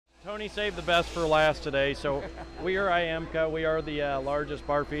Tony saved the best for last today. So we are IEMCA. We are the largest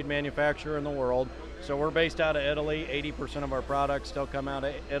bar feed manufacturer in the world. So we're based out of Italy. 80% of our products still come out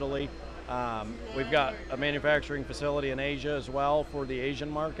of Italy. We've got a manufacturing facility in Asia as well for the Asian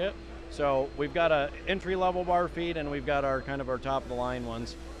market. So we've got an entry-level bar feed, and we've got our kind of our top-of-the-line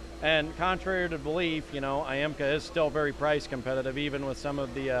ones. And contrary to belief, you know, IEMCA is still very price competitive, even with some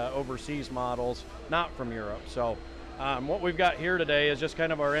of the overseas models not from Europe. So what we've got here today is just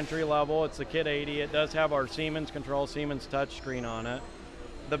kind of our entry level. It's the Kit 80. It does have our Siemens control, Siemens touchscreen on it.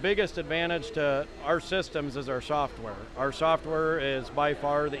 The biggest advantage to our systems is our software. Our software is by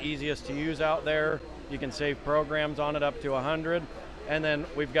far the easiest to use out there. You can save programs on it up to 100. And then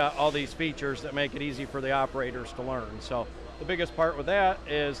we've got all these features that make it easy for the operators to learn. So the biggest part with that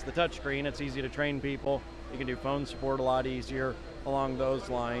is the touchscreen. It's easy to train people. You can do phone support a lot easier along those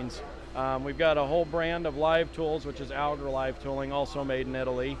lines. We've got a whole brand of live tools, which is Algra live tooling, also made in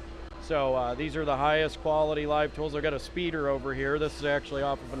Italy. So these are the highest quality live tools. I've got a speeder over here. This is actually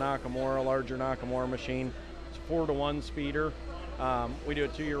off of a Nakamura, a larger Nakamura machine. It's a 4-to-1 speeder. We do a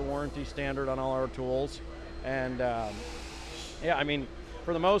 2-year warranty standard on all our tools. And yeah, I mean,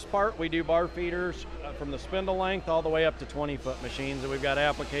 for the most part, we do bar feeders from the spindle length all the way up to 20-foot machines, and we've got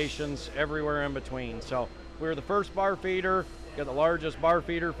applications everywhere in between. So we're the first bar feeder, got the largest bar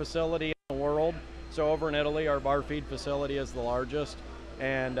feeder facility in the world. So over in Italy, our bar feed facility is the largest.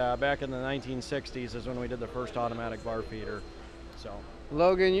 And back in the 1960s is when we did the first automatic bar feeder. So,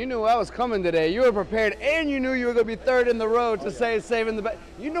 Logan, you knew I was coming today. You were prepared, and you knew you were going to be third in the road to say saving the best.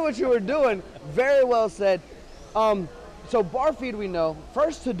 You knew what you were doing. Very well said. So bar feed, we know,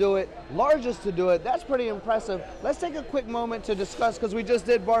 first to do it, largest to do it. That's pretty impressive. Let's take a quick moment to discuss, because we just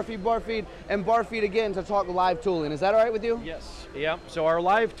did bar feed, and bar feed again to talk live tooling. Is that all right with you? Yes. Yeah. So our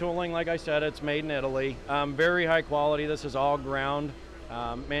live tooling, like I said, it's made in Italy. Very high quality. This is all ground,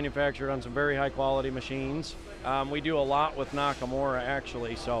 manufactured on some very high quality machines. We do a lot with Nakamura,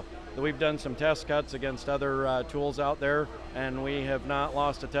 actually. So we've done some test cuts against other tools out there, and we have not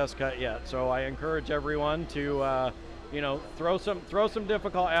lost a test cut yet. So I encourage everyone to you know, throw some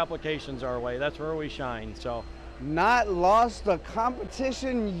difficult applications our way. That's where we shine. So, not lost a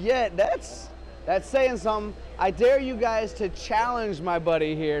competition yet. That's saying something. I dare you guys to challenge my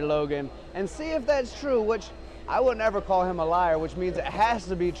buddy here, Logan, and see if that's true, which I wouldn't ever call him a liar, which means it has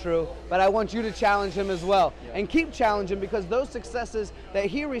to be true, but I want you to challenge him as well. Yeah. And keep challenging, because those successes that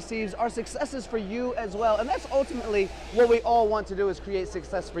he receives are successes for you as well. And that's ultimately what we all want to do, is create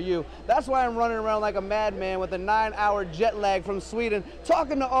success for you. That's why I'm running around like a madman with a 9-hour jet lag from Sweden,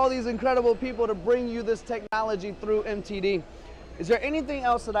 talking to all these incredible people to bring you this technology through MTD. Is there anything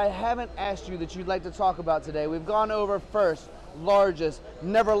else that I haven't asked you that you'd like to talk about today? We've gone over first, largest,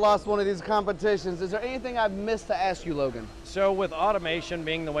 never lost one of these competitions. Is there anything I've missed to ask you, Logan? So with automation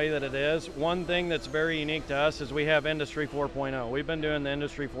being the way that it is, one thing that's very unique to us is we have Industry 4.0. We've been doing the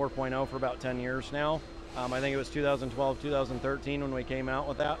Industry 4.0 for about 10 years now. I think it was 2012, 2013 when we came out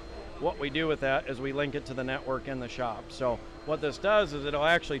with that. What we do with that is we link it to the network in the shop. So what this does is it'll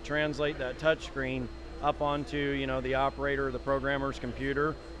actually translate that touch screen up onto, you know, the operator, the programmer's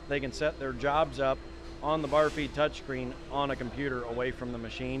computer. They can set their jobs up on the bar feed touchscreen on a computer away from the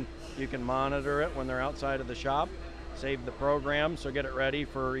machine. You can monitor it when they're outside of the shop, save the program, so get it ready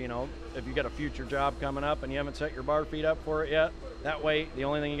for, you know, if you got a future job coming up and you haven't set your bar feed up for it yet, that way the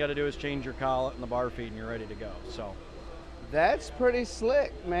only thing you got to do is change your collet and the bar feed and you're ready to go. So that's pretty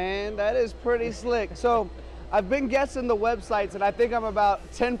slick, man. That is pretty slick. So I've been guessing the websites, and I think I'm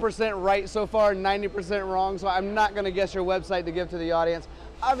about 10% right so far, 90% wrong, so I'm not going to guess your website to give to the audience.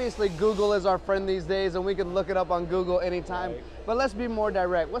 Obviously, Google is our friend these days, and we can look it up on Google anytime. Right. But let's be more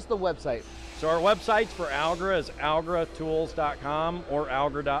direct. What's the website? So our websites for Algra is algratools.com or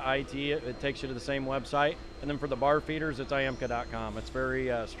algra.it. It takes you to the same website. And then for the bar feeders, it's iemca.com. It's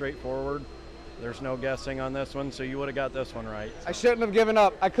very straightforward. There's no guessing on this one, so you would have got this one right. So. I shouldn't have given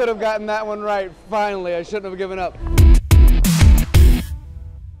up. I could have gotten that one right. Finally, I shouldn't have given up.